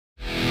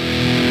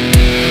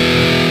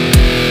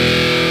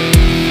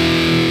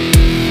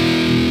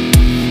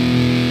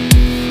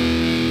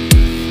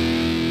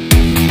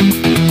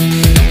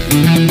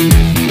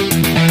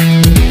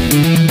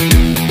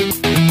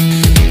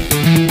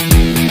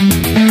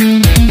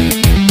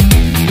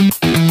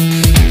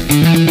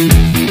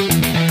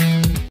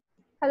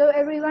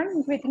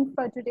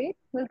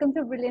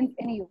Brilliance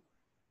in You.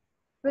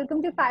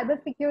 Welcome to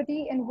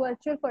Cybersecurity and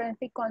Virtual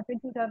Forensic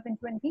Conference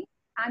 2020.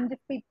 I'm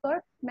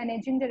Jasspreet,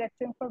 Managing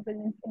Director for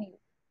Brilliance in You.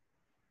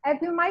 As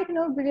you might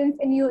know, Brilliance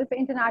in You is an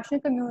international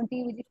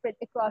community which is spread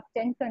across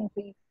 10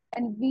 countries,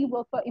 and we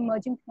work for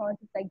emerging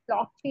technologies like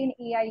blockchain,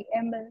 AI,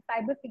 ML,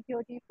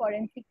 cybersecurity,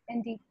 forensics,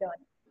 and deep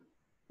learning.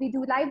 We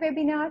do live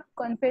webinars,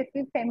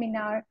 conferences,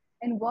 seminars,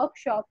 and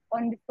workshops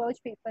on research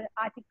papers,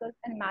 articles,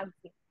 and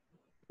magazines.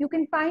 You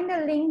can find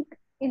a link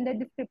in the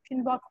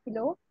description box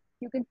below.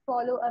 You can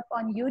follow us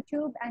on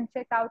YouTube and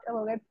check out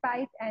our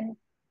website and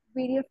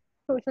various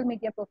social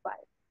media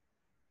profiles.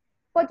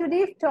 For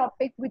today's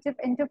topic, which is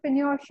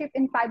entrepreneurship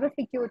in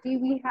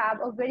cybersecurity, we have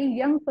a very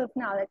young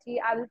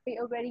personality. I will say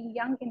a very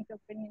young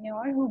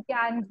entrepreneur who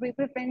can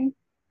represent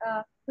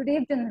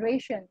today's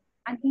generation.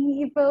 And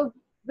he is a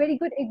very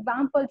good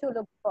example to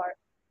look for.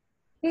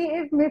 He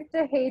is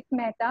Mr.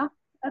 Mehta,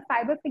 a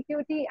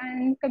cybersecurity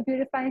and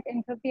computer science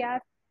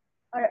enthusiast,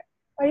 a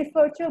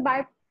researcher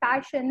by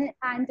passion,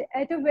 and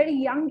at a very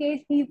young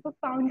age, he's the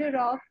founder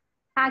of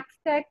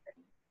Hackstack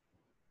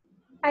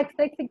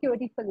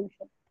Security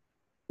Solutions.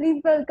 Please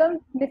welcome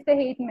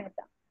Mr. Mehta.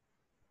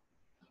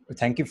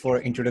 Thank you for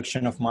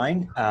introduction of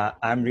mine.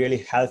 I'm really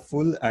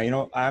helpful.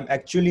 I'm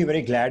actually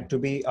very glad to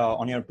be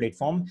on your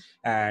platform,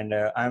 and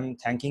I'm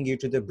thanking you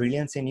to the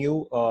Brilliance in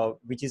You,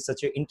 which is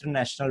such an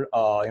international,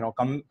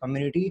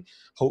 community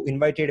who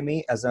invited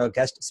me as a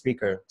guest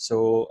speaker.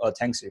 So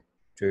thanks to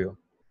you.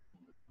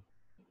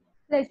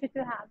 Pleasure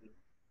to have you.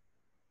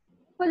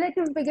 So let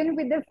us begin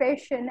with the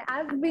session.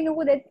 As we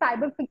know that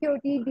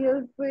cybersecurity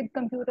deals with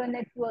computer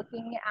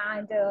networking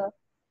and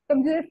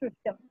computer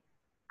systems,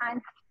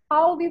 and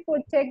how we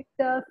protect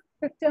the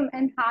system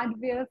and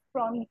hardware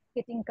from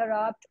getting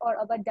corrupt or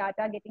our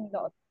data getting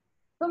lost.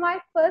 So my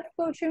first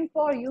question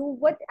for you,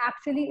 what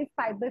actually is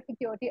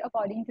cybersecurity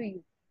according to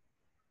you?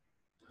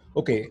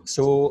 Okay,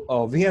 so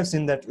we have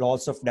seen that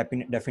lots of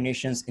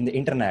definitions in the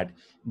internet,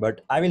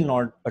 but I will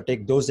not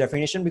take those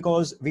definitions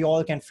because we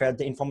all can fetch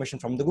the information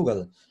from the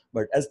Google.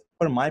 But as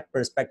per my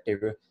perspective,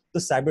 the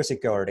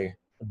cybersecurity,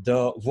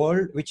 the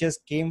world which has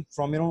came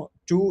from,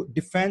 to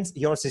defend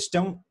your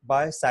system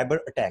by cyber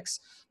attacks.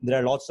 There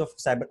are lots of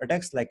cyber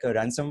attacks like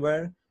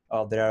ransomware.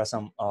 There are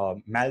some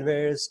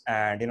malwares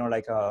and,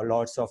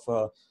 lots of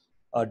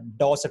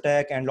DOS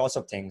attack and lots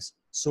of things.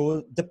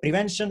 So the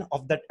prevention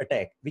of that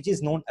attack, which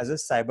is known as a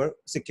cyber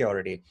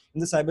security. In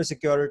the cyber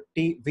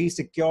security, we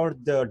secure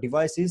the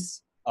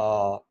devices,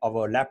 our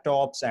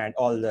laptops and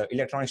all the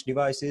electronic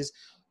devices,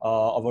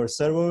 our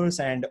servers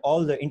and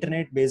all the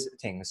internet-based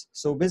things.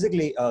 So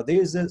basically, there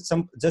is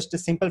just a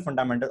simple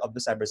fundamental of the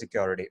cyber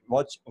security.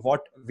 What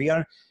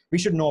we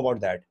should know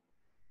about that.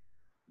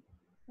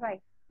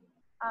 Right.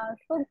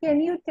 So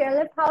can you tell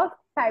us how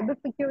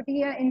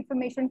cybersecurity and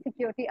information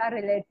security are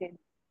related,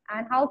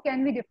 and how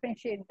can we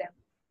differentiate them?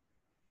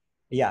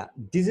 Yeah,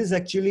 this is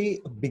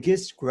actually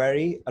biggest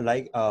query.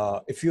 Like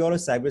if you are a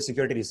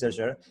cybersecurity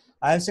researcher,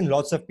 I have seen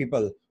lots of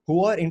people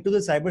who are into the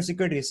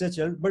cybersecurity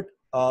researcher, but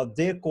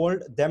they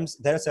called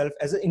themselves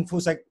as an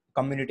infosec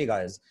community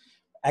guys.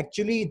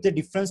 Actually, the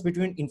difference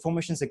between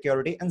information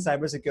security and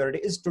cybersecurity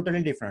is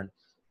totally different.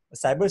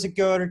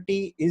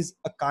 Cybersecurity is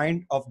a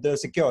kind of the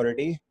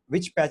security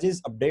which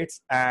patches,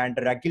 updates, and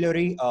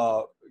regularly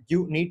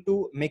you need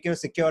to make your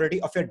security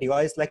of your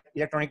device like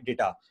electronic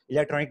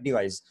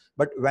device.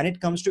 But when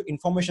it comes to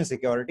information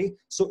security,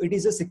 so it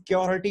is a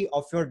security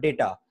of your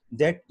data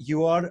that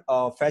you are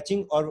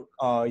fetching or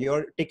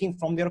you're taking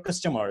from your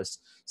customers.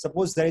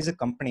 Suppose there is a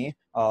company,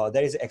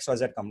 there is an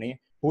XYZ company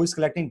who is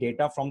collecting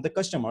data from the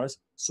customers.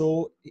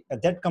 So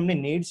that company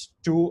needs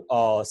to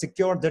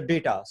secure the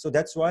data. So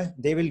that's why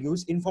they will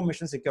use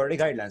information security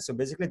guidelines. So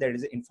basically that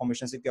is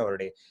information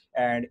security.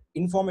 And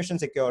information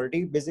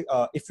security,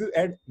 if you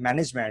add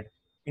management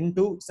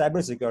into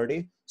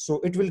cybersecurity,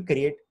 so it will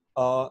create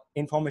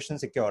information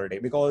security,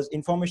 because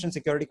information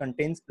security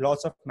contains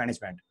lots of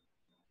management.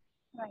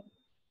 Right.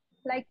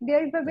 Like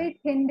there is a very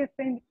thin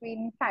difference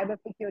between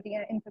cybersecurity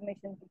and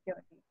information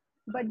security.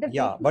 But the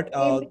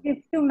aim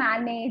is to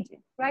manage,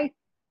 right?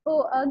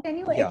 So can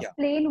you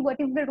explain what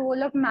is the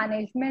role of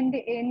management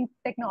in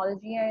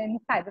technology and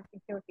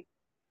cybersecurity?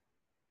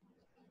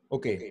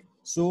 Okay,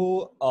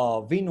 so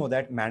we know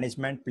that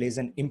management plays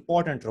an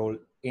important role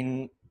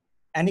in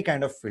any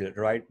kind of field,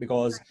 right?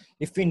 Because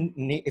if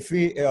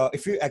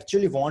you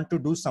actually want to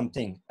do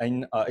something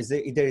in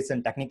either it's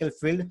a technical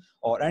field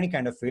or any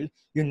kind of field,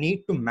 you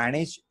need to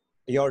manage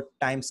your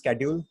time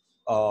schedule,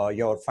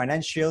 your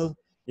financial,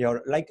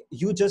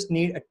 you just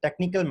need a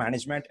technical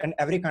management and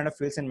every kind of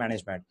fields in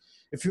management.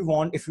 If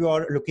you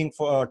are looking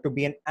for to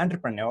be an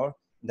entrepreneur,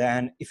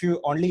 then if you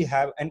only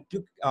have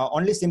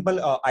only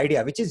simple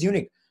idea which is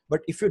unique,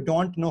 but if you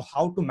don't know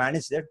how to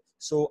manage that,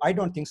 so I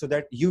don't think so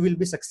that you will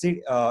be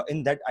succeed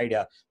in that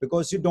idea,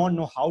 because you don't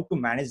know how to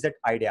manage that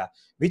idea,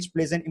 which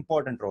plays an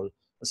important role.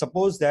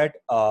 Suppose that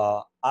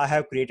I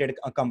have created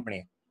a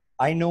company.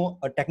 I know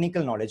a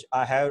technical knowledge.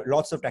 I have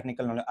lots of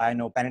technical knowledge. I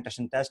know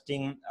penetration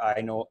testing. I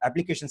know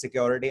application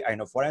security. I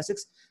know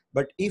forensics.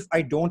 But if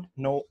I don't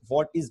know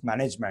what is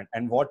management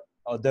and what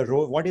the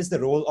role, what is the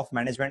role of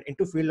management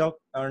into field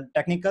of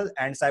technical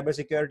and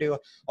cybersecurity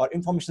or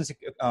information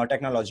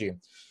technology.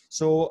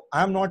 So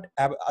I'm not,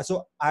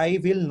 so I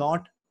will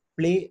not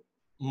play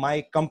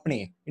my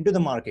company into the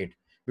market,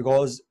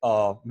 because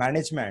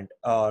management,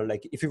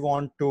 like if you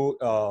want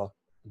to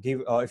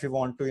give, if you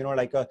want to,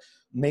 like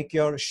make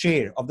your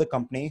share of the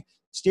company,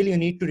 still you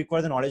need to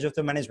require the knowledge of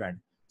the management.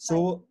 Right.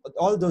 So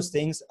all those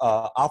things,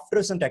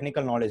 after some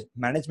technical knowledge,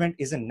 management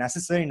is a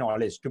necessary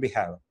knowledge to be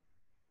have.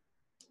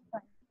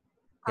 Right.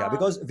 Yeah,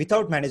 because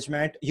without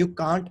management you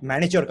can't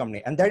manage your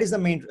company, and that is the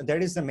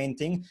main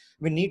thing.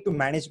 We need to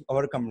manage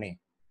our company.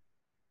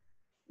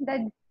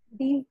 That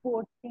these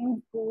both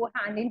things go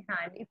hand in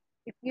hand.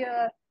 If you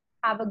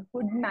have a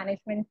good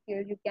management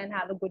skill, you can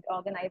have a good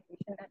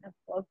organization, and of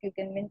course you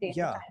can maintain the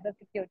Yeah. cyber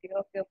security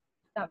of your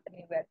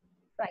company well.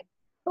 Right.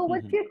 So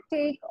what's Mm-hmm. your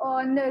take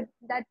on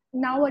that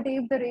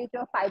nowadays the rate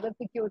of cyber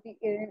security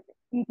is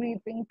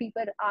increasing?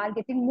 People are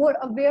getting more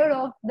aware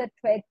of the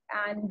threats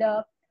and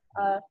the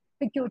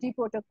security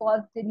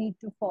protocols they need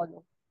to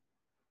follow.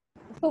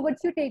 So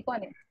what's your take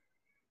on it?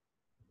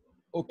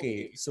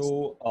 Okay,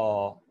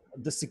 so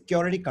the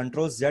security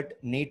controls that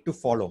need to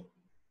follow.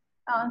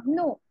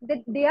 No,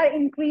 that they are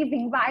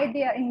increasing. Why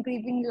they are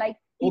increasing? Like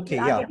people Okay,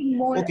 are yeah.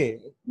 getting Okay,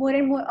 more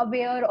and more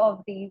aware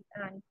of these.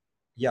 And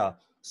yeah.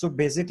 So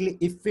basically,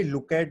 if we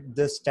look at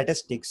the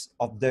statistics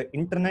of the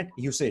internet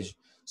usage,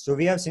 so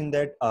we have seen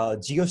that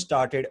Geo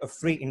started a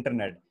free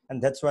internet, and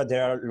that's why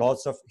there are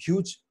lots of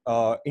huge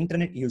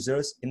internet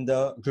users in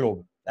the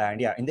globe.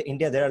 And yeah, in the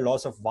India, there are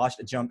lots of vast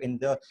jump in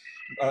the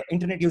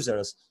internet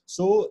users.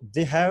 So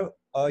they have,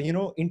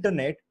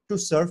 internet to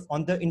surf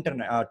on the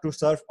internet, to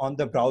surf on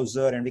the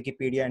browser and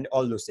Wikipedia and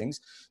all those things.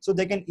 So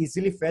they can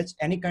easily fetch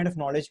any kind of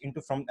knowledge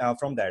into from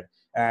that.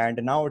 And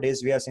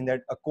nowadays we have seen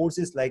that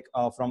courses like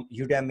from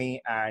Udemy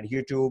and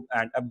YouTube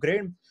and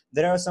Upgrade,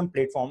 there are some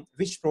platform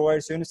which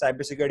provides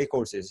cybersecurity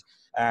courses.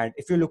 And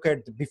if you look at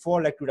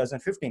before like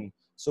 2015,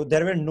 so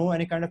there were no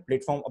any kind of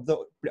platform of the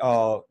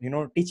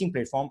teaching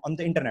platform on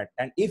the internet.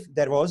 And if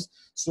there was,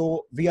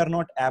 so we are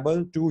not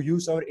able to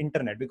use our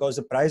internet because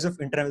the price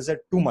of internet is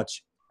too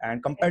much.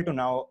 And compared to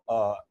now,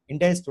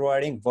 India is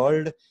providing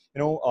world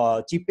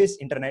cheapest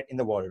internet in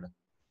the world.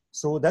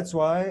 So that's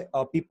why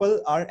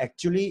people are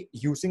actually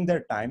using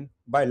their time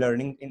by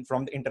learning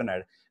from the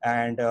internet.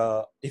 And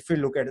if we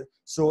look at it,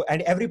 so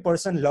and every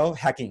person love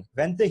hacking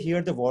when they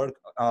hear the word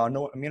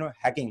no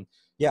hacking.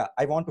 Yeah,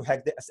 I want to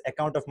hack the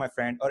account of my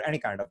friend or any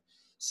kind of.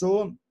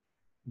 So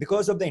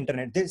because of the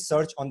internet, they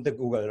search on the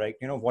Google, right?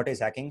 What is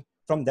hacking.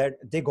 From that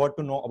they got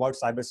to know about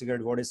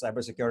cybersecurity, what is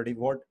cybersecurity,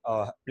 what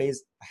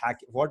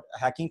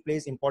hacking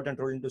plays important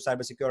role into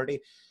cybersecurity,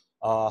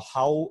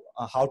 how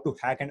to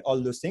hack and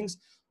all those things.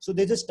 So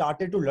they just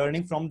started to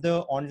learning from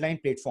the online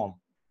platform,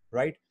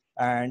 right?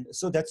 And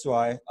so that's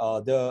why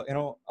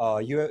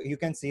you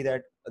can see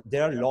that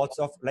there are lots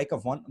of like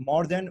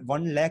more than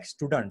 1 lakh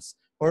students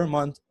per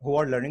month who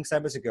are learning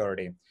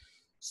cybersecurity.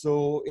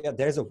 So yeah,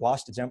 there is a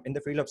vast jump in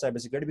the field of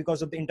cybersecurity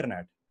because of the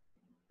internet.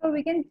 so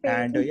we can say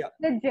And it's yeah,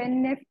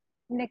 the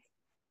next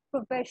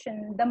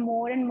profession, the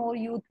more and more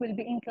youth will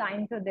be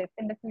inclined to this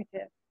in the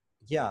future.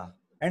 yeah.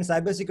 And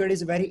cybersecurity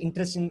is a very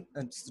interesting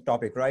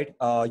topic, right?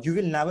 You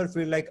will never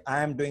feel like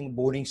I am doing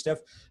boring stuff.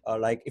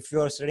 Like if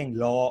you are studying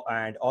law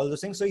and all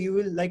those things, so you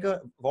will like,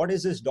 what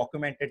is this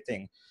documented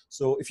thing?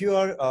 So if you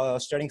are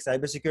studying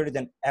cybersecurity,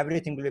 then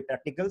everything will be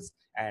practicals,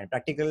 and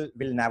practical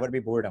will never be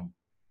boredom.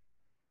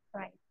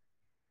 Right.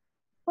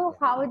 So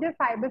how does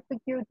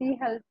cybersecurity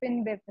help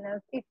in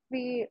business? If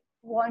we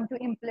want to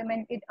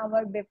implement it in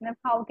our business,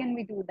 how can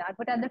we do that?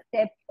 What are the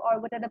steps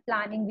or what are the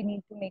planning we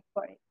need to make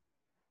for it?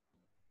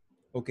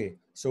 Okay,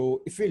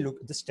 so if we look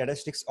at the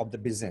statistics of the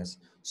business,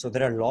 so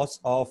there are lots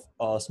of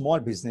small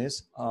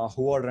business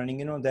who are running,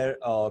 their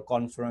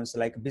conference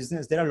like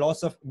business. There are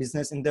lots of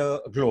business in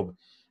the globe,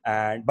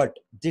 and but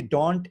they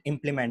don't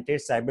implement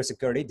it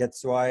cybersecurity.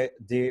 That's why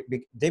they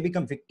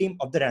become victim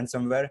of the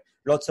ransomware,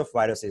 lots of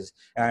viruses,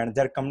 and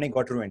their company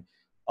got ruined.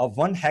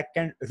 One hack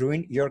can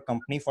ruin your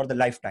company for the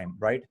lifetime,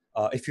 right?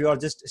 If you are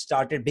just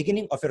started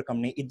beginning of your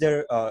company,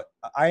 either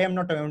I am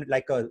not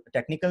like a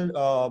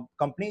technical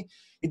company.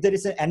 If there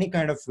is any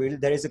kind of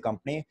field, there is a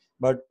company,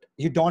 but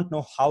you don't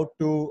know how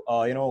to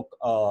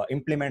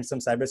implement some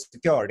cyber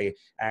security,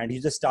 and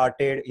you just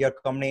started your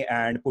company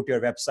and put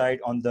your website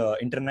on the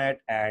internet,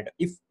 and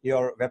if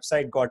your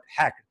website got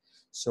hacked,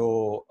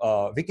 so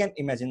we can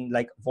imagine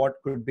like what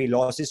could be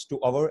losses to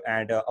our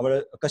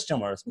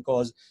customers,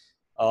 because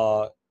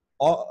uh,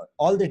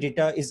 all the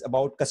data is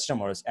about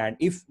customers, and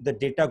if the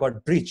data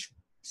got breached,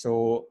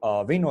 so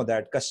we know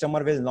that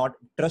customer will not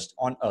trust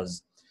on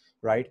us,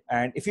 right?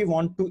 And if we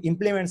want to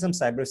implement some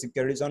cyber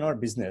securities on our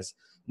business,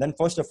 then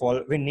first of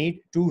all we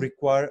need to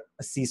require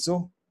a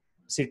CISO,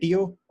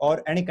 CTO,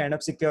 or any kind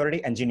of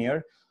security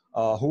engineer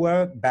who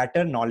have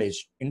better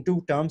knowledge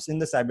into terms in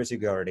the cyber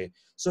security,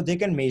 so they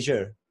can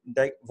measure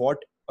like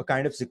what a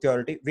kind of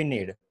security we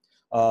need.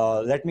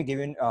 Let me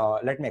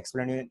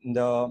explain you in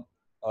the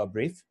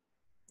brief.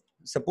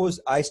 Suppose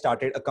I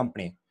started a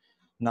company.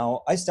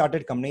 Now I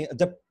started company,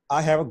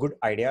 I have a good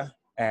idea,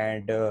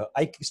 and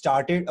I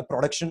started a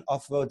production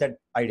of that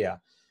idea,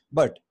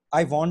 but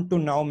I want to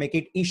now make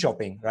it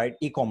e-shopping, right?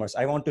 E-commerce.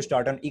 I want to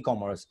start an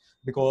e-commerce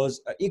because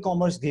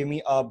e-commerce gave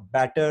me a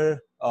better,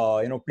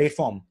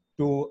 platform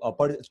to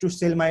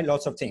sell my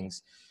lots of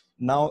things.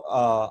 Now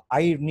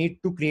I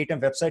need to create a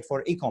website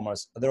for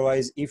e-commerce.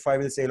 Otherwise, if I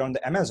will sell on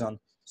the Amazon,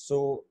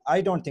 so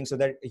I don't think so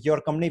that your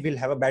company will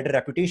have a better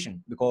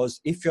reputation, because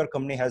if your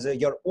company has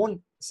your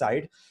own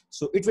site,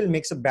 so it will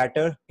make a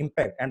better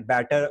impact and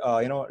better,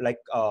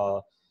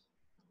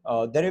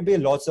 there will be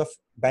lots of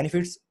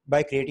benefits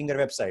by creating your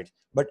website.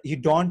 But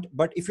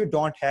if you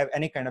don't have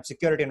any kind of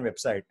security on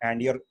website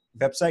and your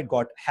website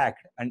got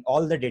hacked and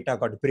all the data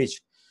got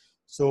breached,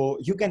 so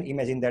you can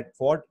imagine that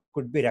what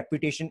could be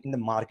reputation in the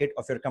market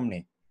of your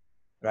company,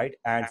 right?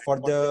 And for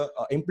the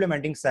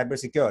implementing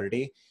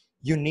cybersecurity,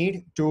 you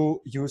need to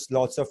use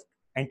lots of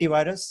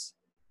antivirus.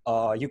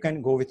 You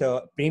can go with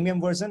a premium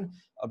version,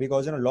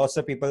 because lots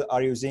of people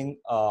are using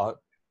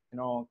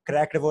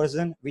cracked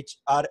version, which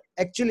are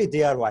actually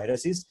they are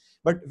viruses,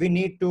 but we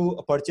need to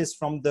purchase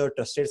from the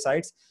trusted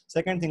sites.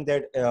 Second thing,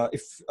 that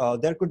if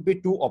there could be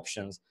two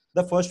options.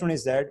 The first one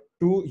is that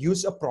to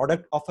use a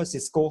product of a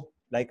Cisco,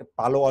 like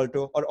Palo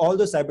Alto or all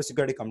the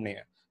cybersecurity company.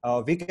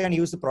 We can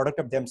use the product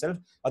of themselves.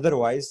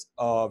 Otherwise,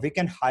 we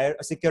can hire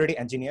a security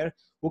engineer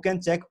who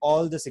can check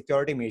all the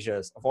security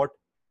measures. What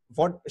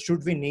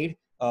should we need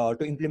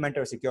to implement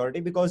our security,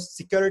 because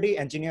security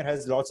engineer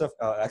has lots of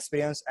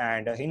experience,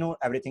 and he know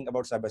everything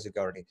about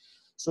cybersecurity.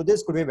 So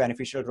this could be a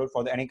beneficial role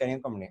for the any kind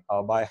of company.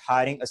 By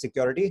hiring a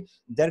security,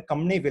 their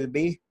company will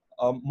be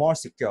more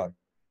secure.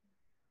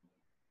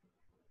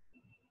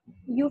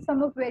 You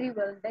sum up very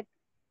well that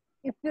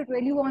if you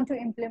really want to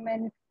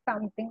implement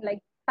something like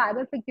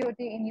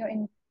cybersecurity in your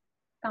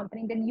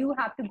company, then you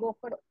have to go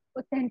for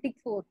authentic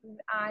sources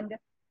and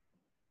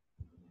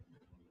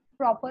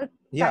proper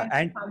Yeah,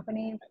 kind of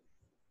companies.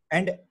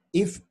 and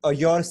if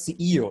your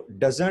CEO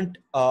doesn't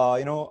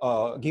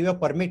give a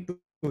permit to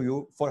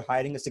you for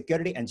hiring a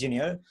security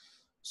engineer,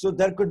 so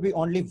there could be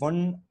only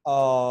one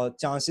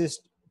chances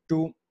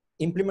to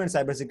implement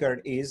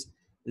cybersecurity is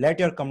let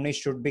your company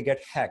should be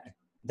get hacked.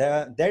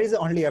 There is the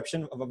only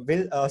option.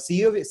 Will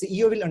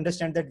CEO will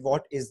understand that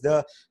what is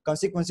the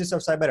consequences of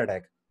cyber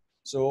attack.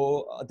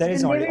 So there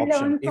is Then they only will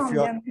option learn if from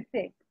you're their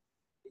mistake.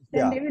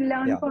 Then yeah they will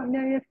learn yeah from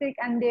their mistake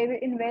and they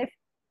will invest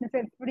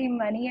necessary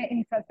money and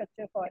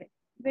infrastructure for it.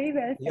 Very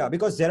well Yeah, said.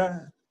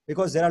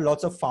 because there are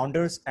lots of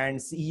founders and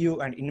CEO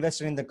and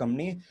investor in the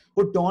company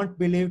who don't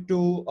believe to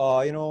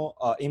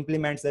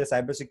implement their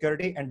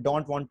cybersecurity and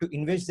don't want to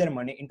invest their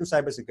money into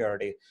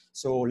cybersecurity.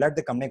 So let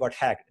the company got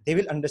hacked. They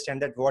will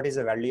understand that what is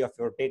the value of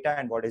your data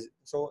and what is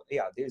so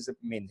yeah. This is the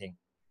main thing.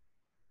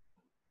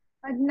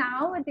 But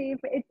nowadays,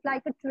 it's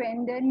like a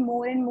trend, and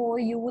more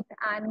youth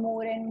and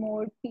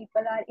more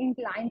people are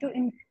inclined to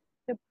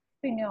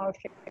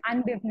entrepreneurship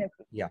and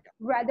businesses. Yeah.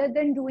 Rather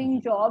than doing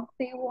Mhm. jobs,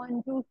 they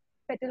want to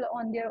settle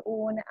on their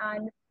own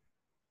and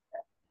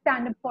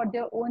stand up for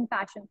their own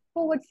passion.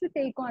 So, what's your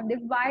take on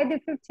this? Why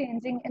this is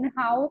changing, and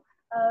how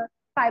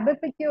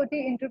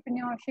cybersecurity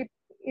entrepreneurship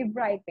is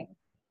rising?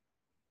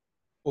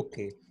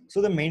 Okay,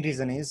 so the main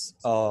reason is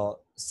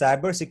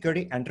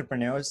cybersecurity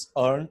entrepreneurs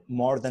earn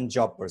more than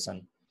job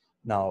person.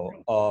 Now,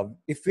 Right.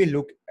 if we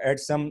look at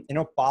some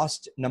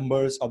past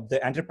numbers of the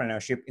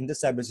entrepreneurship in the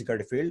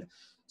cybersecurity field,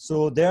 so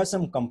there are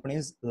some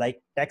companies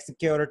like Tech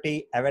Security,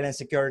 Avalanche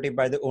Security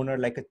by the owner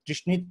like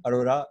Trishnit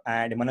Arora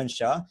and Manan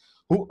Shah,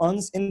 who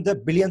earns in the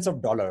billions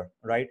of dollar,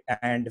 right?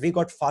 And we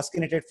got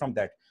fascinated from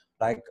that.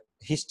 Like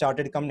he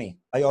started a company.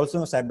 I also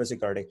know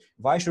cybersecurity.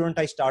 Why shouldn't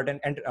I start an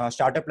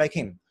startup like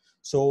him?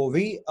 So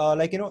we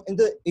in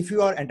the if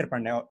you are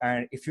entrepreneur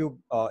and if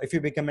you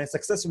become a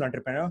successful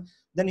entrepreneur,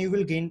 then you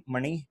will gain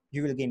money,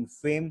 you will gain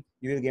fame,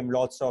 you will gain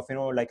lots of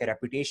like a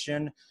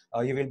reputation.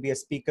 You will be a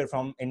speaker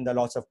from in the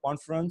lots of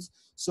conference,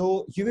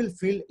 so you will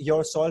feel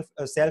yourself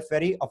self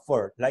very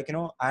upward, like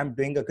I'm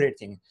doing a great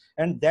thing.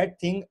 And that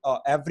thing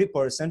every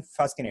person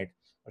fascinate,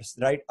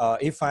 right?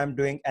 If I'm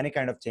doing any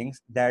kind of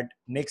things that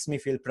makes me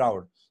feel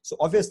proud, so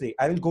obviously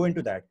I will go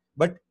into that.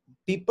 But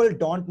people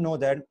don't know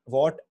that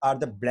what are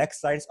the black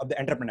sides of the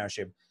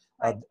entrepreneurship.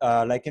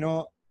 Right.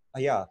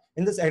 Yeah,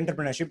 in this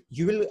entrepreneurship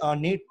you will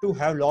need to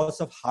have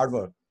lots of hard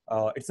work.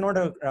 It's not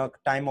a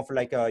time of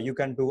like you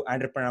can do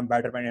entrepreneur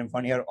better in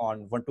 1 year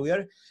on 1 2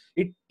 year.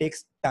 It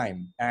takes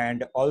time,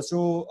 and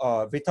also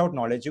without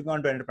knowledge you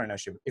can't do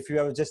entrepreneurship. If you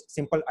have just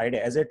simple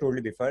idea, as I told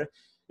you before,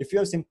 if you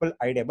have simple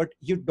idea but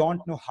you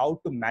don't know how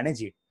to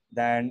manage it,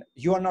 then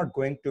you are not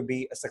going to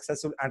be a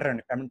successful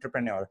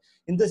entrepreneur.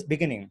 In this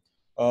beginning,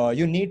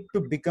 you need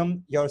to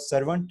become your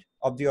servant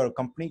of your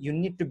company. You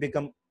need to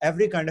become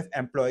every kind of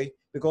employee,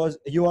 because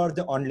you are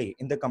the only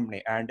in the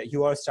company and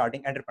you are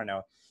starting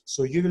entrepreneur.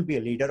 So you will be a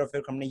leader of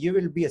your company, you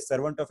will be a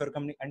servant of your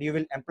company, and you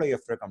will employ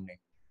of your company.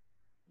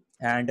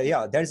 And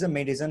yeah, that's the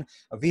main reason.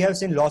 We have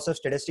seen lots of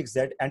statistics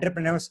that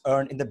entrepreneurs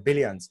earn in the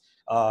billions.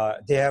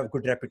 They have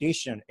good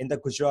reputation in the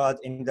Gujarat.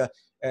 In the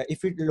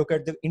if we look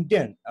at the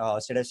Indian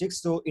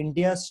statistics, so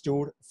India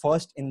stood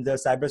first in the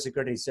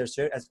cybersecurity research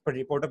as per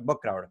report of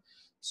Buckcrowd.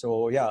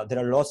 So yeah, there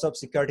are lots of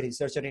security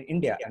researcher in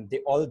India, and they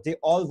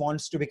all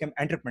wants to become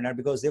entrepreneur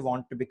because they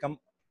want to become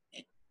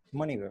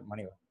money.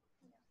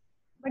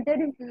 But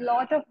there is a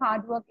lot of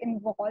hard work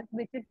involved,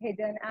 which is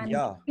hidden, and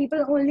Yeah,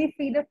 people only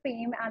see the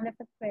fame and the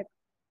success.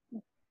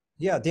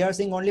 yeah, they are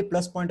seeing only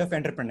plus point of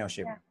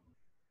entrepreneurship. Yeah.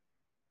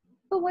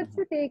 So, what's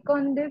your take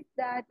on this?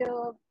 That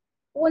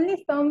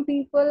only some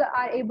people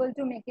are able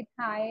to make it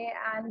high,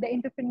 and the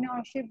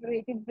entrepreneurship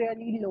rate is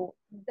really low.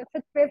 The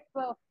success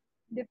of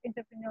this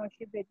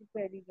entrepreneurship rate is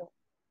very low.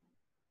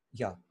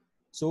 Yeah.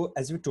 So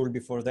as we told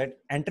before that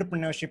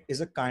entrepreneurship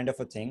is a kind of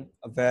a thing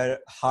where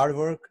hard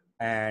work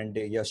and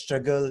your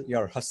struggle,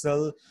 your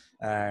hustle,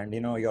 and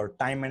your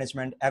time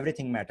management,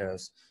 everything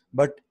matters.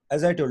 But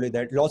as I told you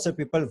that lots of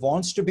people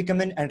wants to become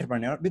an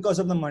entrepreneur because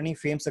of the money,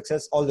 fame,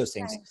 success, all those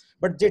things. Right.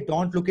 But they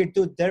don't look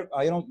into their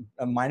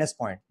a minus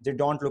point. They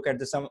don't look at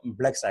the some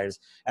black sides.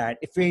 And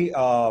if we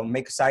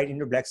make a side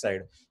into black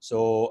side,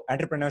 so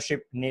entrepreneurship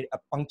need a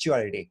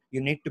punctuality.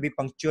 You need to be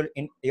punctual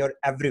in your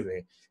every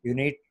way. You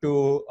need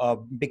to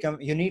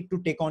you need to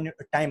take on your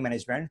time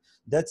management.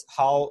 That's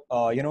how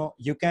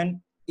you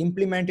can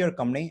implement your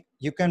company.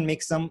 You can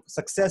make some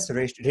success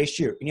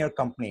ratio in your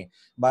company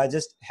by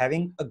just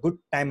having a good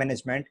time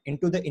management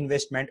into the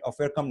investment of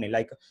your company,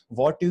 like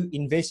what you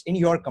invest in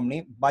your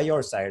company by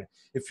your side.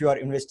 If you are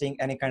investing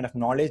any kind of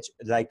knowledge,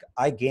 like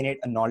I gain it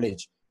a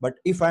knowledge, but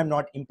if I'm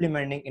not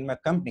implementing in my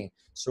company,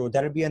 so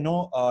there will be a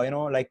no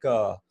like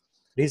a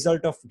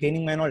result of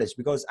gaining my knowledge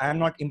because I am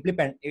not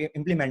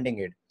implementing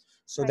it.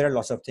 So there Right. are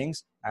lots of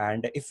things.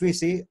 And if we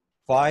see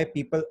why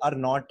people are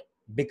not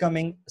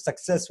becoming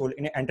successful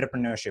in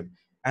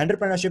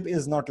entrepreneurship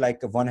is not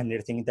like a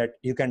 100 thing that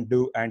you can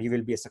do and you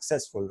will be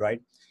successful, right?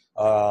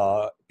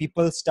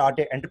 People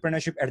started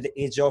entrepreneurship at the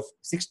age of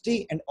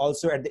 60 and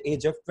also at the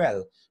age of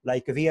 12.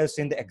 Like we have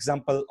seen the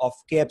example of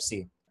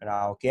KFC.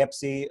 Now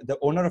KFC, the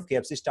owner of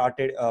KFC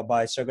started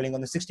by struggling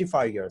on the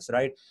 65 years,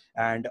 right?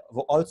 And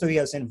also we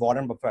have seen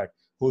Warren Buffett,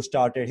 who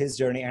started his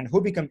journey and who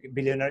became a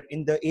billionaire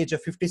in the age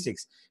of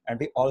 56.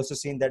 And we also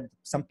seen that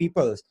some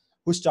people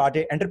who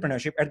started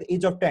entrepreneurship at the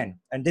age of 10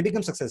 and they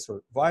become successful.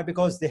 Why?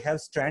 Because they have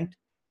strength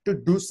to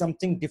do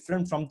something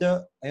different from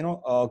the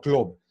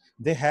globe.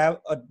 They have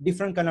a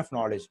different kind of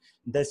knowledge.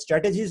 The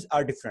strategies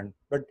are different,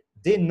 but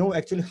they know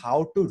actually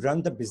how to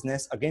run the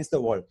business against the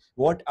world.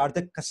 What are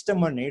the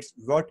customer needs?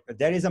 What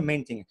There is a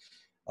main thing.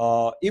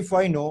 If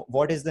I know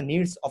what is the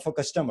needs of a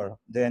customer,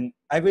 then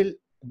I will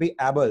be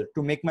able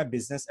to make my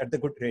business at the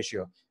good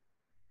ratio.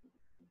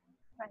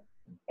 Right.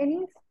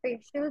 Any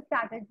special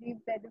strategies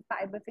that the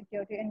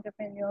cybersecurity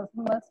entrepreneurs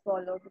must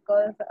follow,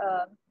 because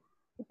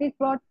it is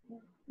brought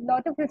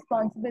lot of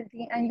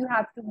responsibility, and you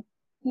have to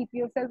keep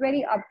yourself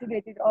very up to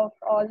date of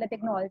all the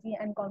technology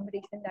and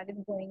competition that is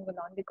going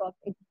on, because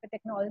it's a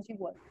technology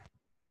world.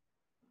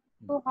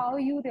 So how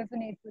you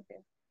resonate with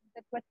this?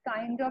 That what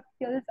kind of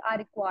skills are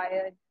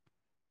required?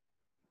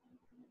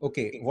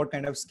 Okay, what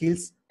kind of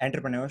skills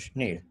entrepreneurs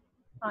need?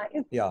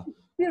 If Yeah,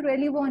 you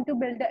really want to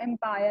build the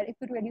empire, if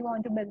you really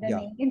want to build a yeah,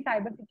 name in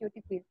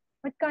cybersecurity field,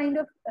 what kind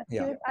of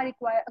yeah, skills are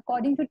required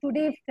according to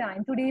today's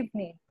time, today's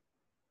need?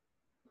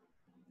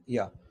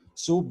 yeah.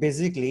 So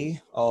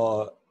basically,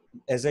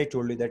 as I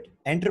told you, that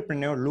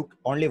entrepreneur look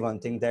only one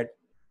thing, that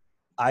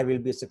I will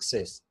be a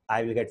success.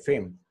 I will get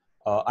fame.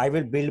 I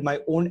will build my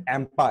own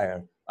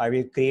empire. I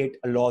will create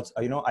a lot.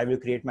 I will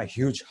create my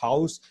huge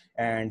house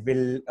and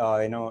will,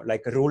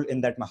 like rule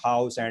in that my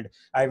house, and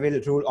I will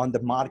rule on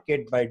the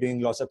market by doing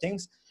lots of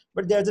things.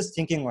 But they are just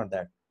thinking about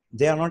that.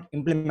 They are not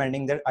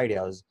implementing their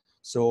ideas.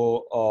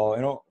 So,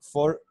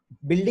 for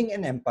building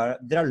an empire,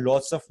 there are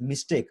lots of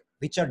mistakes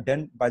which are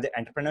done by the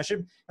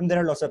entrepreneurship, and there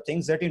are lots of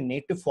things that you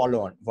need to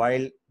follow on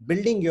while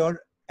building your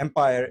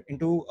empire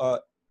into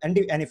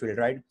any field,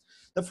 right?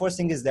 The first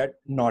thing is that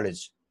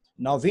knowledge.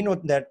 Now we know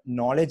that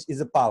knowledge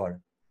is a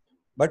power,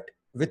 but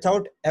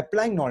without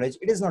applying knowledge,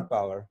 it is not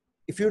power.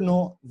 If you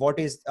know what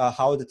is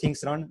how the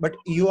things run, but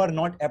you are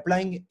not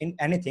applying in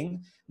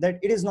anything, that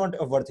it is not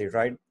worth it,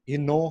 right? You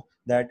know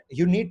that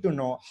you need to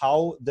know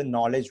how the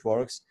knowledge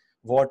works.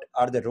 What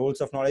are the roles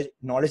of knowledge?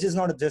 Knowledge is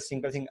not just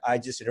single thing. I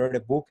just read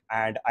a book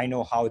and I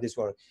know how this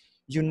works.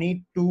 You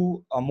need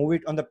to move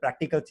it on the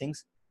practical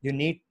things. You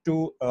need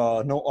to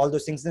know all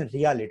those things in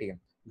reality,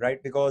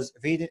 right? Because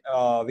we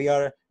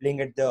are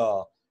living at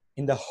the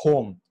in the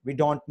home. We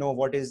don't know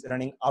what is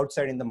running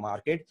outside in the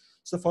market.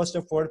 So first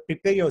of all,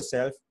 prepare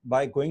yourself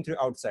by going through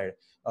outside,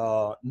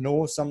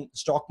 know some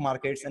stock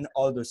markets and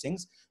all those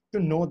things, to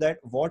know that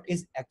what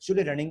is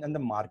actually running in the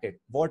market,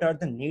 what are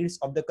the needs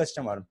of the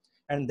customer.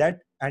 And that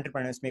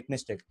entrepreneurs make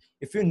mistake.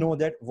 If you know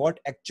that what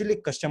actually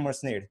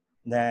customers need,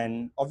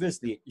 then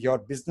obviously your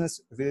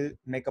business will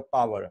make a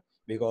power,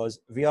 because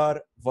we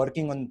are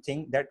working on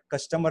thing that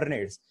customer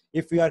needs.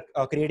 If we are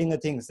creating a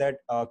things that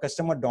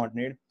customer don't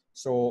need,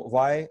 so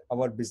why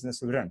our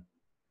business will run?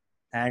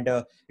 And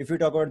if we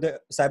talk about the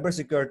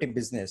cybersecurity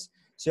business,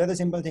 so yeah, the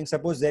simple thing,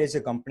 suppose there is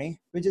a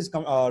company which is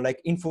like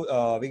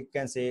info, we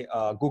can say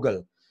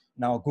Google.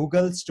 Now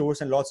Google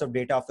stores and lots of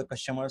data of the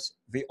customers.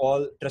 We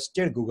all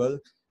trusted Google,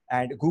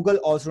 and Google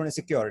also runs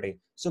security.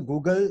 So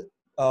Google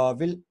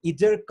will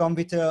either come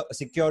with a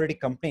security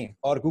company,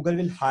 or Google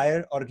will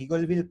hire, or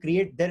Google will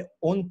create their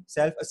own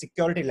self a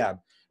security lab,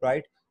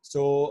 right?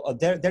 So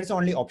there's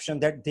only option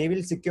that they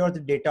will secure the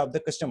data of the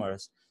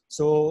customers.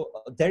 So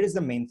that is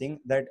the main thing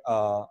that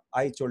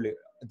I told you.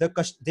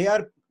 They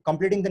are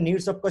completing the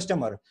needs of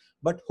customer,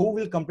 but who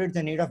will complete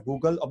the need of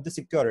Google of the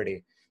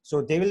security?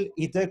 So they will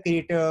either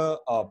create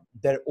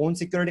their own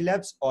security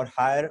labs, or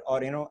hire,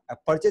 or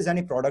purchase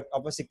any product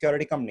of a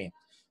security company.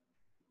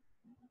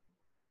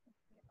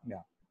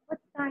 Yeah. What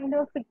kind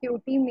of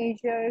security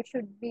measure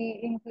should be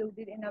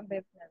included in a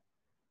business?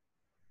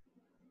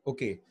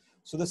 Okay,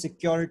 so the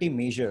security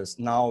measures,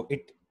 now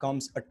it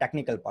comes a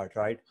technical part,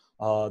 right?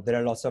 There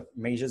are lots of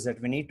measures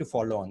that we need to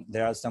follow on.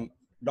 There are some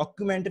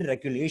documented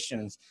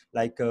regulations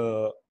like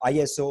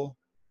ISO,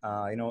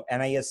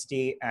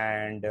 NIST,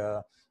 and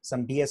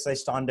some BSI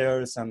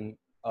standards, some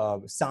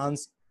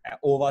SANS,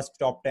 OWASP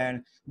top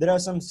 10. There are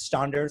some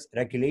standards,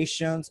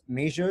 regulations,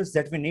 measures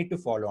that we need to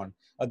follow on.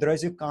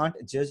 Otherwise, you can't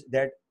judge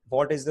that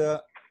what is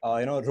the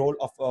role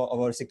of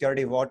our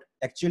security, what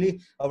actually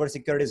our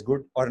security is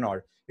good or not.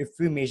 If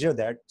we measure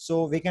that,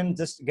 so we can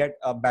just get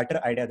a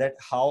better idea that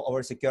how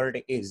our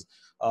security is.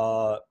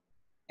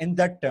 In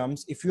that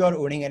terms, if you are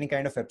owning any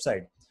kind of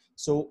website,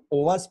 so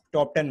OWASP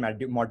top 10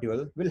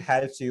 module will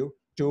help you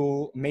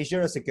to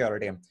measure a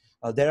security.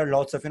 There are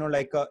lots of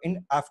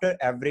in after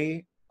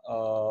every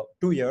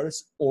 2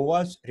 years,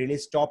 OWASP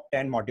release top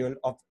 10 module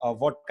of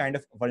what kind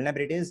of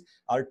vulnerabilities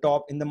are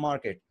top in the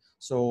market.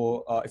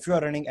 So if you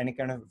are running any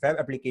kind of web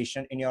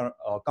application in your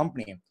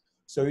company,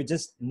 so you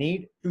just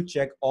need to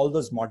check all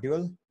those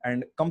modules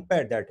and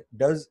compare that.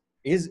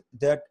 Is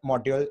that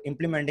module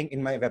implementing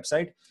in my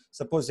website?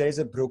 Suppose there is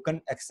a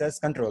broken access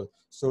control.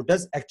 So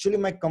does actually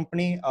my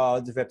company,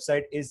 the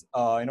website is,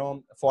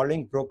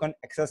 following broken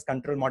access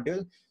control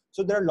module?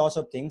 So there are lots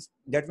of things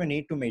that we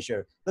need to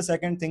measure. The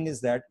second thing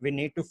is that we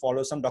need to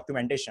follow some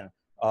documentation.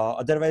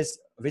 Otherwise,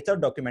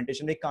 without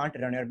documentation, we can't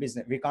run our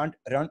business. We can't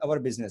run our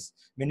business.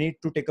 We need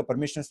to take a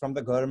permissions from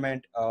the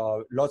government,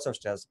 lots of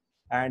stuff.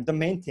 And the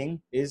main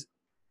thing is,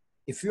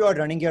 if you are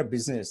running your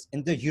business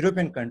in the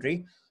European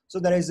country, so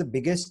there is the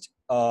biggest,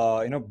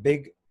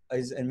 big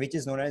is, and which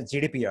is known as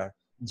GDPR,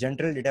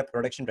 General Data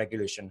Protection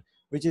Regulation,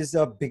 which is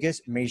the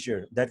biggest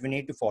measure that we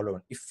need to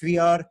follow. If we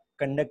are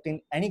conducting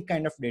any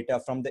kind of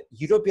data from the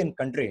European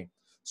country,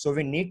 so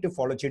we need to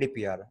follow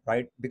GDPR,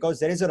 right? Because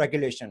there is a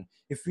regulation.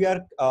 If we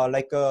are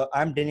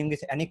I'm dealing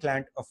with any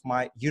client of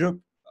my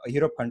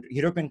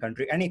European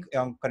country, any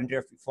country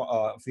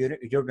of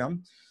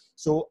European,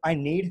 so I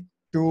need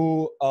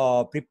to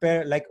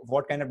prepare like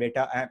what kind of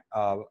data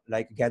I'm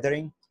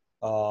gathering.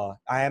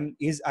 I am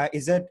is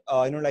it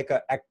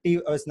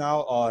active as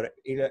now, or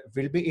it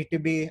will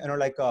be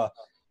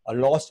a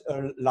lost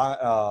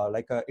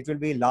it will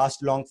be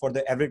last long for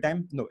the every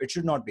time? No, it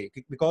should not be,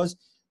 because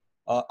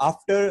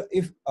after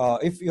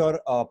if your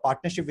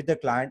partnership with the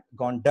client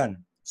gone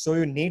done, so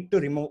you need to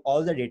remove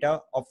all the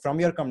data from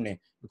your company,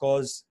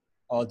 because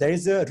there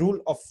is a rule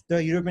of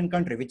the European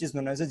country which is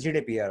known as a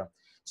GDPR.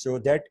 So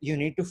that you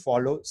need to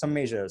follow some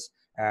measures.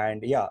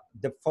 And yeah,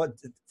 the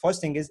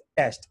first thing is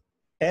test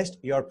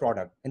your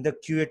product in the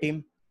QA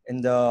team,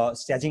 in the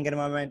staging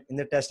environment, in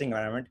the testing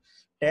environment.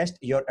 Test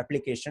your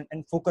application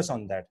and focus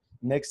on that.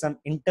 Make some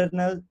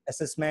internal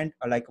assessment,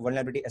 or like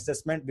vulnerability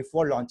assessment,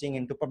 before launching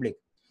into public,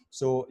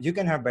 so you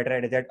can have better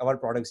idea that our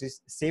products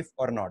is safe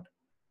or not.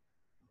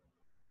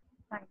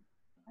 Fine.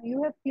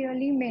 You have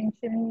clearly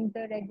mentioned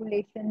the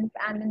regulations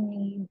and the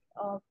needs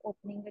of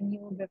opening a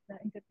new business,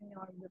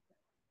 entrepreneur business.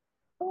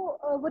 So,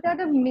 what are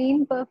the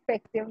main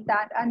perspectives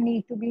that are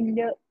need to be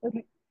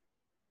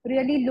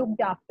really looked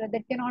after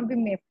that cannot be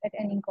missed at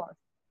any cost?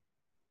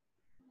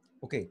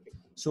 Okay,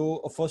 so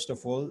first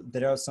of all,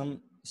 there are some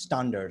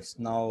standards.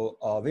 Now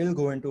we'll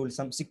go into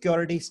some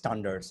security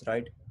standards,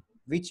 right?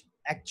 Which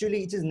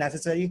actually it is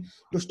necessary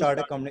to start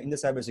a company in the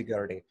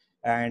cybersecurity.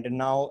 And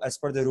now, as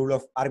per the rule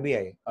of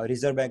RBI,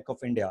 Reserve Bank of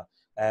India,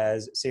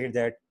 has said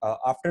that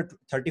after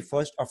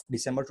 31st of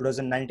December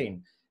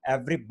 2019,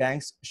 every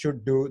banks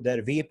should do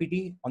their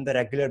VAPT on the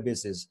regular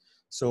basis.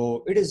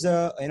 So it is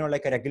a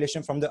like a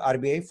regulation from the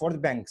RBI for the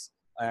banks.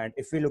 And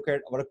if we look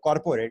at our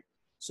corporate,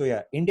 so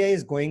yeah, India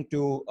is going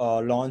to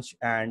launch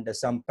and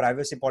some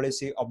privacy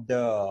policy of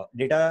the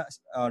data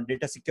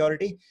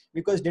security,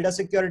 because data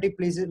security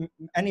plays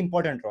an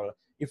important role.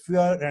 If you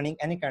are running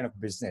any kind of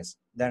business,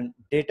 then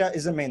data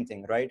is the main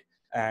thing, right?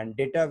 And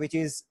data which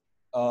is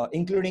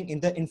including in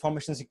the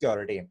information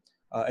security.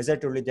 As I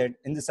told you that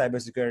in the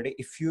cybersecurity,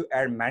 if you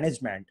add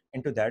management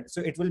into that,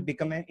 so it will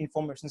become an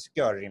information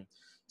security.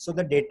 So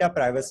the data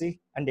privacy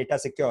and data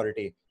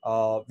security,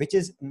 which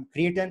is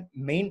create a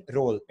main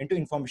role into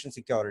information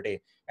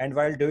security. And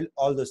while doing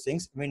all those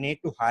things, we need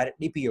to hire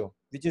DPO,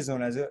 which is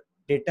known as a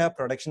data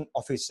protection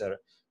officer,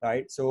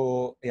 right?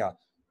 So yeah,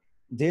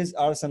 these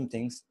are some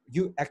things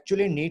you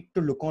actually need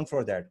to look on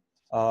for that.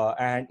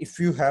 And if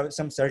you have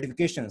some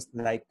certifications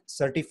like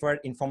certified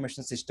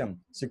information system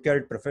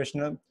security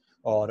professional,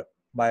 or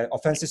by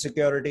offensive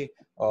security,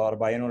 or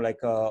by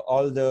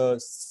all the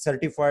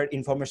certified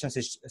information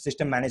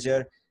system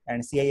manager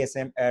and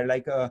CISM,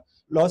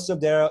 lots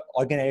of their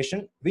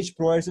organization which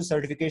provides a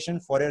certification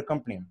for your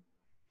company.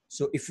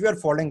 So if you are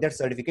following that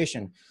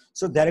certification,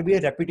 so there will be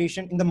a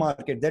reputation in the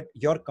market that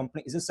your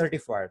company is a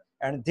certified.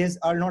 And these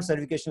are not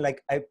certification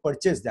like I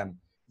purchased them.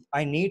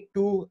 I need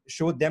to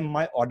show them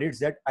my audits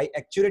that I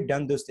actually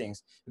done those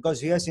things,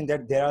 because we have seen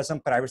that there are some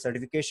private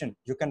certification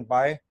you can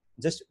buy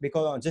just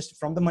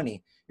from the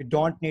money. You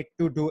don't need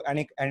to do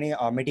any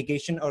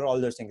mitigation or all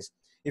those things.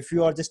 If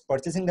you are just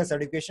purchasing the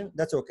certification,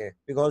 that's okay,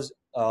 because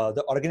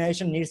the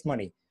organization needs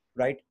money,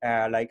 right?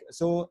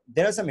 So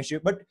there are some issue,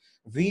 but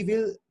we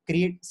will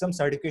create some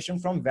certification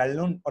from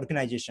well-known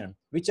organization,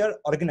 which are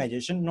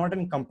organization, not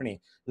a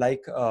company,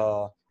 like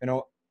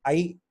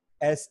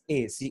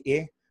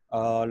ISACA,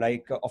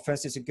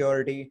 offensive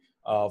security,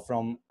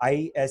 from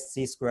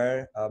ISC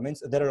square,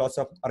 means there are lots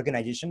of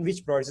organization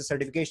which provides a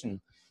certification.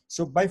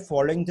 So by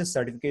following this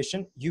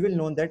certification, you will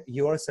know that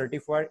you are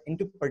certified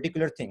into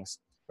particular things,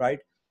 right?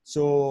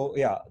 So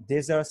yeah,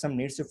 these are some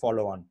needs to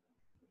follow on.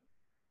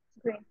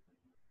 Great.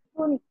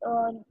 So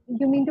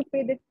you mean to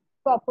say that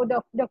proper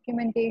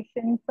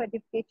documentation,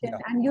 certification, Yeah.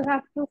 and you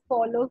have to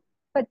follow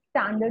such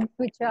standards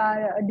which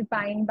are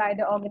defined by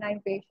the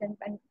organizations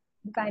and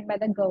defined by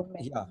the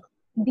government. Yeah.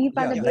 These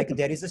are Yeah, the like basic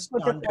there is a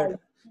standard. protocols.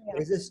 Yeah.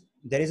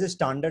 There is a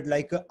standard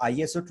like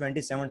ISO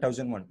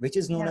 27001, which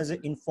is known Yeah. as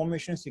an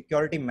information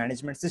security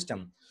management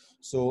system.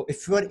 So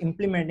if you are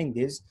implementing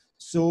this,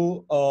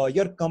 so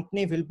your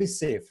company will be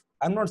safe.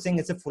 I'm not saying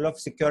it's a full of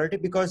security,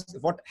 because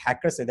what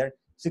hackers say that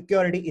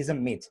security is a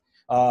myth.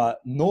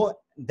 No,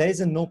 there is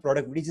a no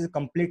product which is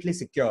completely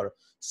secure.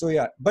 So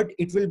yeah, but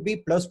it will be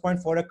plus point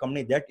for a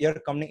company that your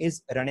company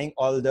is running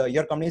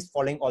your company is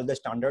following all the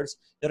standards.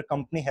 Your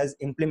company has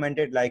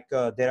implemented,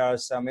 there are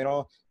some,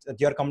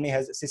 your company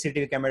has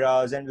CCTV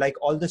cameras and like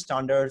all the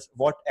standards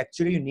what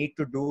actually you need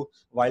to do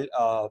while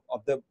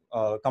of the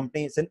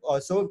companies. And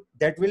also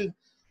that will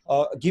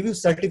give you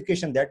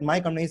certification that my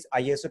company is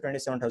ISO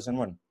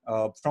 27001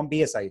 from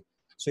BSI.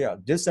 So yeah,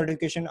 this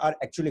certification are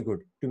actually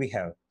good to be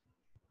have.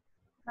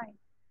 Right.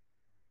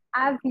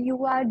 As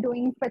you are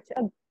doing such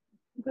a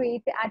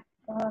great at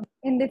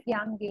in this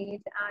young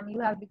age, and you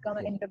have become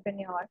an Okay.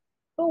 entrepreneur.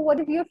 So, what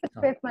is your Huh.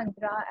 success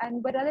mantra,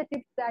 and what are the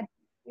tips that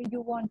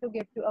you want to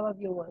give to our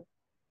viewers?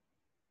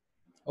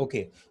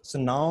 Okay, so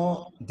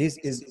now this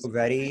is a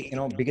very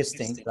biggest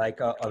thing, like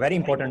a very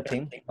important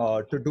thing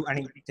to do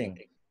anything.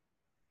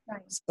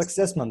 Right.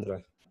 Success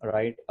mantra,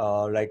 right?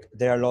 Like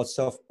there are lots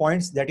of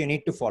points that you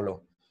need to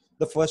follow.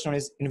 The first one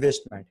is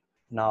investment.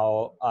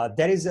 Now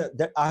there is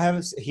that I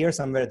have here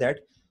somewhere that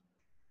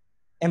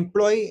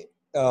employee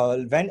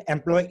when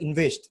employee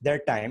invest their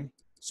time,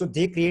 so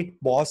they create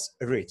boss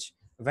rich.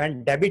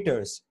 When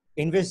debitors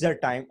invest their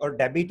time or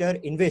debitor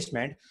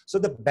investment, so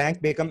the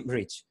bank become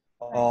rich.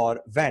 Right.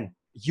 Or when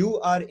you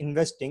are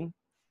investing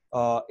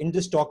in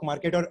the stock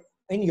market or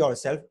in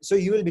yourself, so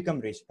you will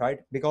become rich, right?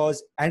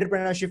 Because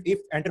entrepreneurship, if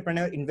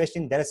entrepreneur invest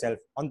in their self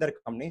on their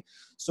company,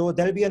 so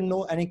there'll be a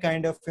no any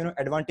kind of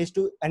advantage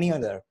to any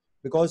other,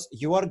 because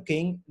you are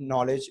gaining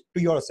knowledge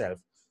to yourself.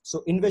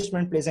 So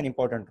investment plays an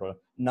important role.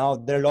 Now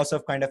there are lots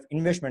of kind of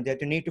investment that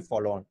you need to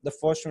follow on. The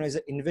first one is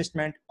the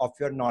investment of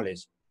your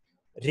knowledge.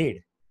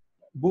 Read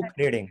book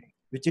reading,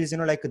 which is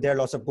like there are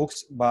lots of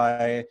books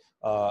by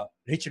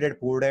Rich Dad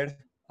Poor Dad,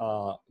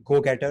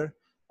 Go Getter,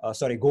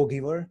 Go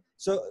Giver.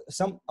 So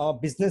some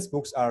business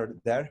books are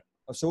there.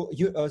 So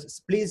you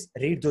please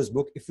read those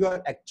books if you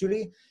are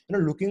actually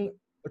looking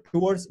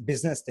towards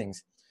business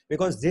things,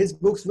 because these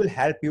books will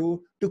help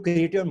you to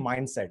create your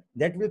mindset,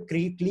 that will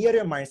clear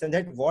your mindset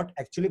that what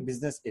actually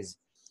business is.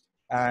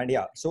 And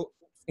yeah, so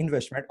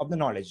investment of the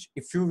knowledge,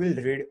 if you will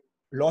read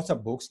lots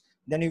of books,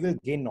 then you will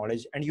gain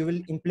knowledge and you will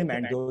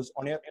implement those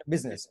on your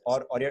business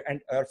or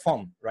your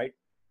firm, right?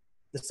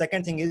 The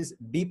second thing is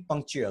be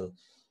punctual.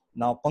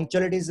 Now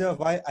punctuality is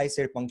why I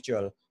said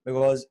punctual,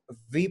 because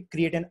we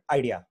create an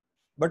idea,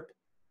 but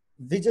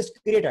we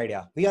just create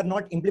idea, we are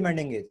not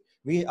implementing it.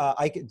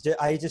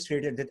 I just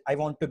created that I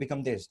want to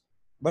become this,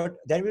 but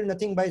there will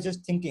nothing by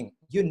just thinking.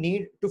 You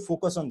need to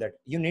focus on that,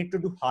 you need to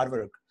do hard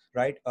work,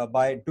 right?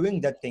 By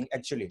doing that thing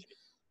actually.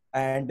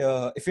 And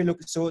if you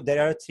look, so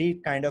there are three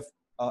kind of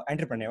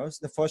entrepreneurs.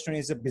 The first one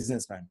is a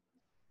businessman.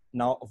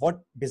 Now what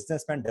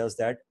businessman does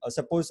that,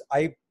 suppose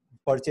I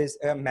purchase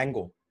a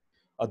mango.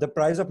 The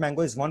price of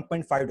mango is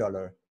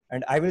 $1.5,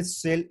 and I will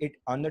sell it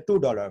on the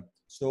 $2.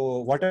 So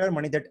whatever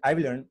money that I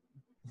will earn,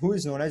 who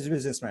is known as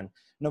businessman.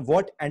 Now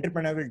what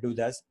entrepreneur will do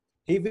this,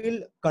 he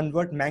will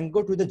convert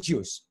mango to the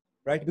juice,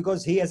 right?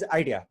 Because he has an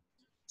idea.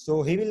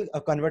 So he will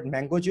convert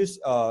mango juice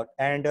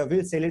and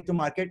will sell it to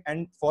market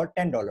and for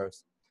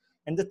 $10.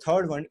 And the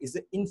third one is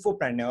the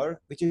infopreneur,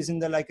 which is in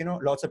the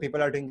lots of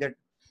people are doing that.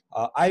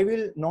 I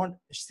will not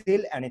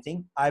sell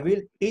anything, I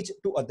will teach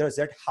to others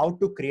that how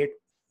to create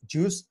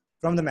juice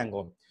from the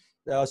mango.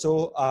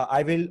 So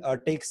I will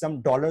take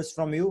some dollars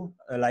from you,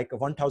 like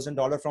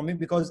 $1,000 from you,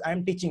 because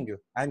I'm teaching you,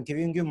 I'm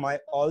giving you my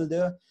all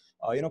the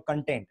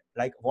content,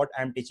 like what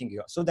I'm teaching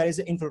you. So that is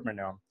the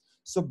infopreneur.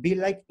 So be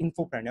like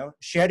infopreneur,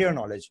 share your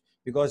knowledge,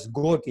 because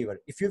go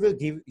giver. If you will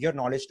give your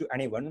knowledge to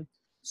anyone,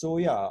 so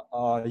yeah,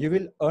 you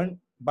will earn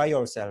by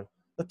yourself.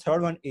 The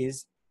third one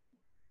is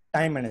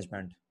time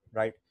management,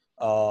 right?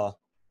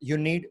 You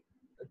need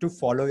to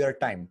follow your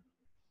time.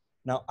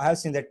 Now I have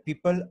seen that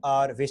people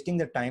are wasting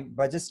their time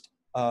by just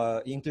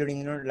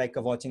including, like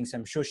watching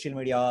some social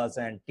medias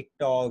and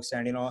TikToks,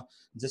 and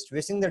just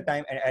wasting their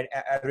time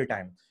every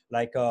time.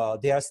 Like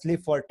they are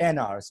sleep for 10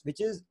 hours,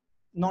 which is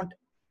not,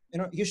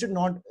 you should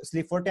not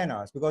sleep for 10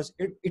 hours, because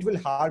it will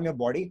harm your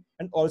body,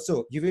 and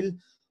also you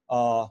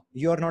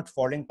are not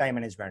following time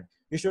management.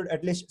 You should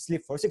at least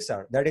sleep for 6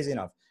 hours. That is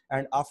enough.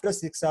 And after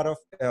 6 hours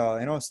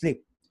of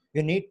sleep,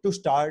 you need to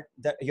start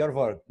your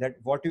work, that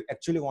what you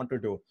actually want to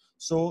do.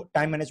 So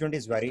time management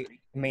is very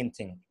main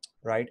thing,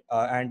 right?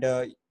 And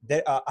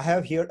there, I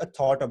have here a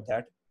thought of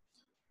that.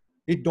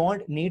 You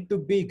don't need to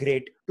be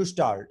great to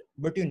start,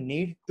 but you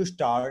need to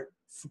start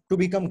to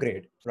become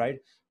great, right?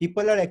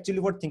 People are actually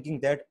what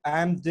thinking that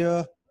I'm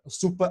the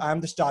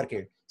star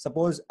kid.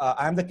 Suppose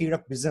I'm the kid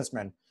of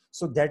businessman,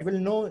 so that will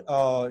know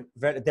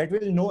that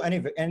will know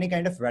any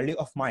kind of value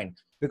of mine,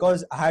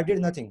 because I did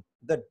nothing.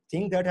 The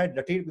thing that I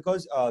did,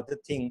 because the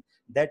thing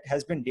that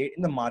has been did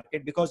in the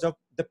market because of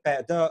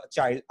the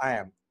child I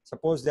am.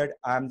 Suppose that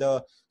I'm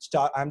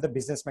the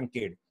businessman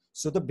kid,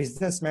 so the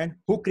businessman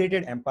who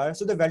created empire,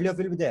 so the value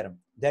will be there.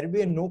 There will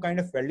be no kind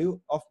of value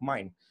of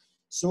mine.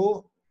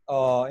 So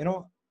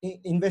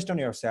invest on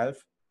yourself.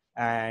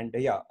 And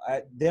yeah,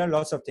 there are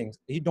lots of things.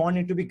 You don't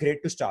need to be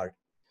great to start.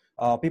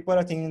 People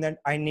are thinking that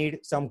I need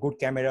some good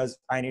cameras,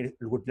 I need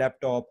a good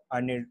laptop, I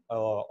need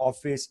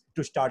office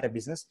to start a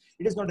business.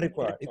 It is not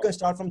required. You can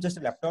start from just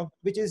a laptop,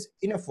 which is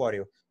enough for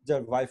you. The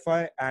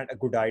Wi-Fi and a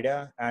good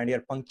idea and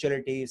your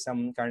punctuality,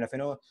 some kind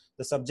of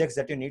the subjects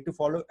that you need to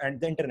follow, and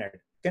the internet.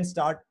 You can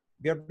start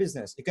your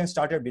business. You can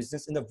start your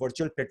business in the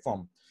virtual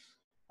platform.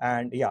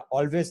 And yeah,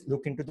 always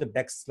look into the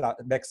back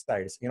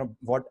sides.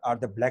 What are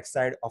the black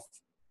side of,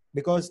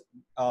 because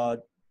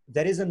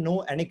there is no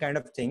any kind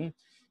of thing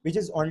which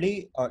is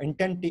only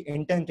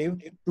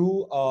intentive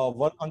to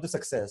work on the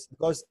success,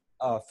 because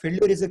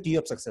failure is a key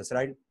of success,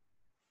 right?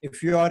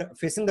 If you are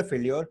facing the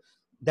failure,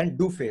 then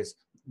do face.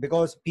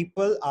 Because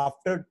people,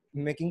 after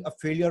making a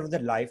failure of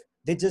their life,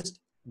 they just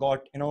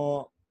got,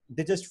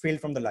 they just failed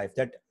from the life,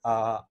 that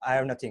I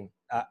have nothing,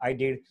 I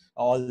did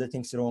all the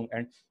things wrong.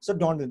 And so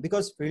don't do,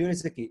 because failure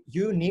is the key.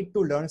 You need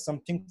to learn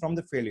something from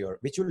the failure,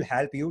 which will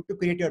help you to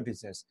create your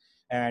business.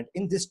 And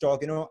in this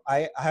talk,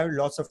 I have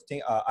lots of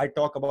things. I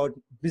talk about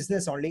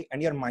business only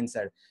and your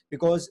mindset,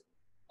 because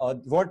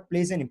what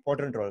plays an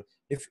important role.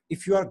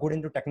 If you are good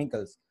into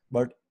technicals,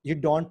 but you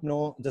don't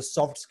know the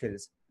soft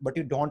skills, but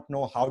you don't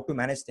know how to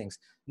manage things,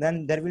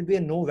 then there will be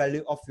no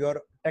value of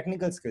your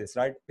technical skills,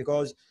 right?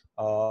 Because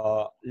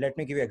let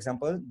me give you an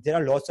example. There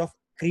are lots of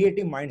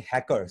creative mind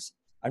hackers.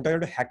 I'm talking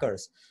about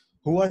hackers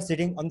who are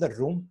sitting on the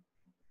room.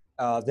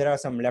 There are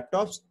some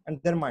laptops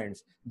and their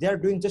minds. They are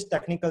doing just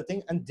technical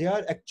thing, and they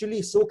are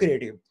actually so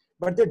creative,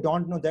 but they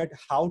don't know that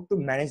how to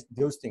manage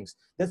those things.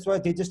 That's why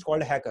they just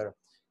called a hacker.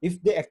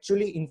 If they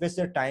actually invest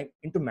their time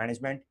into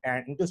management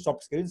and into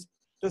soft skills,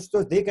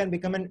 so they can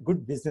become a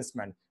good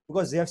businessman,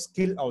 because they have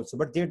skill also,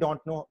 but they don't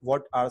know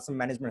what are some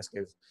management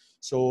skills.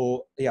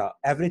 So yeah,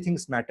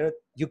 everything's matter.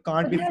 You So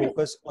can't be there,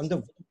 focused on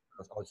the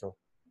also.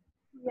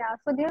 yeah,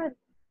 so there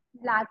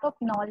lack of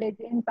knowledge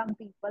in some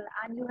people,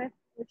 and you have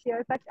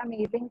shared such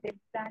amazing tips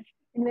that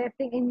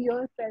investing in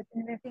yourself,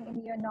 investing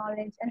in your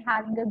knowledge, and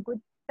having a good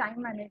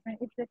time management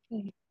is the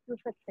key to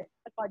success,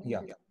 according Yeah.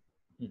 to you.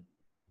 Hmm.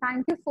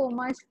 Thank you so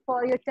much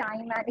for your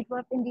time, and it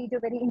was indeed a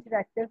very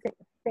interactive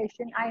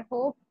session. I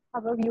hope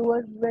our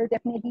viewers will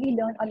definitely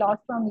learn a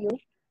lot from you,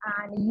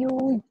 and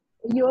you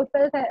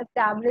yourself have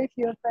established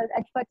yourself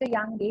at such a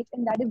young age,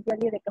 and that is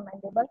really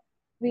recommendable.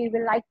 We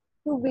will like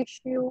to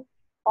wish you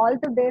all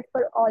the best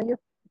for all your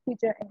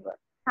future endeavors.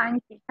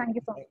 Thank you. Thank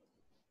you so much.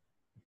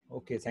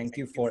 Okay, thank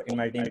you for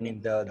inviting me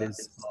in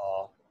this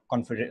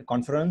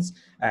conference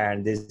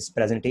and this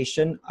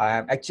presentation. I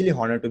am actually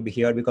honored to be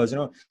here, because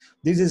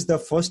this is the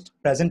first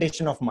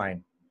presentation of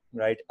mine,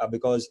 right?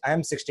 Because I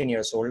am 16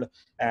 years old,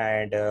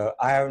 and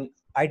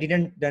I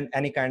didn't done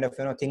any kind of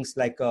things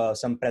like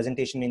some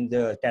presentation in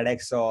the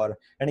TEDx or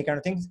any kind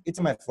of things.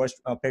 It's my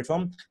first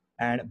platform,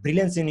 and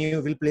Brilliance in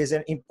You will plays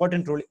an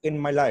important role in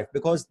my life,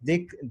 because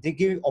they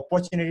give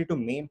opportunity to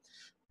me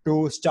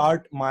to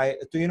start my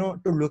to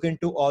look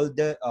into all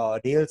the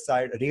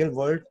real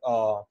world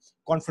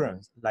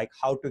conference, like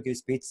how to give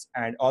speech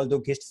and all the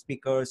guest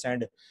speakers,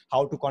 and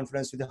how to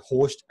conference with the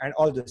host and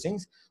all those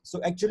things.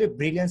 So actually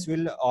brilliance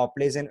will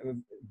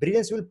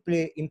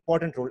play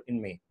important role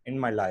in me, in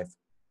my life.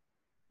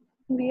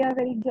 We are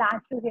very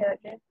glad to hear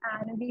this,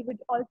 and we would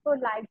also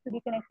like to be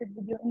connected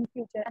with you in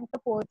future and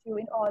support you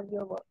in all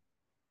your work.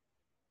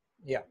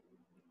 Yeah,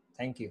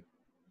 thank you.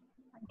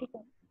 Thank you so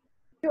much.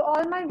 To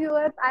all my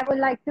viewers, I would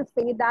like to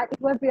say that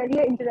it was really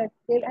an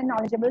interactive and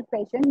knowledgeable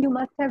session. You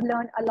must have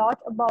learned a lot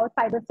about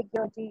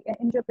cybersecurity and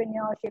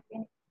entrepreneurship.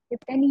 If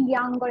any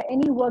young or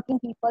any working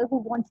people who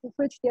want to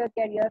switch their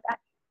careers,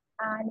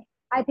 and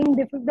I think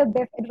this is the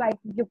best advice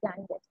you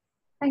can get.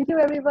 Thank you,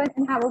 everyone,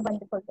 and have a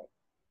wonderful day.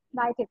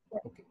 Bye. Take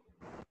care.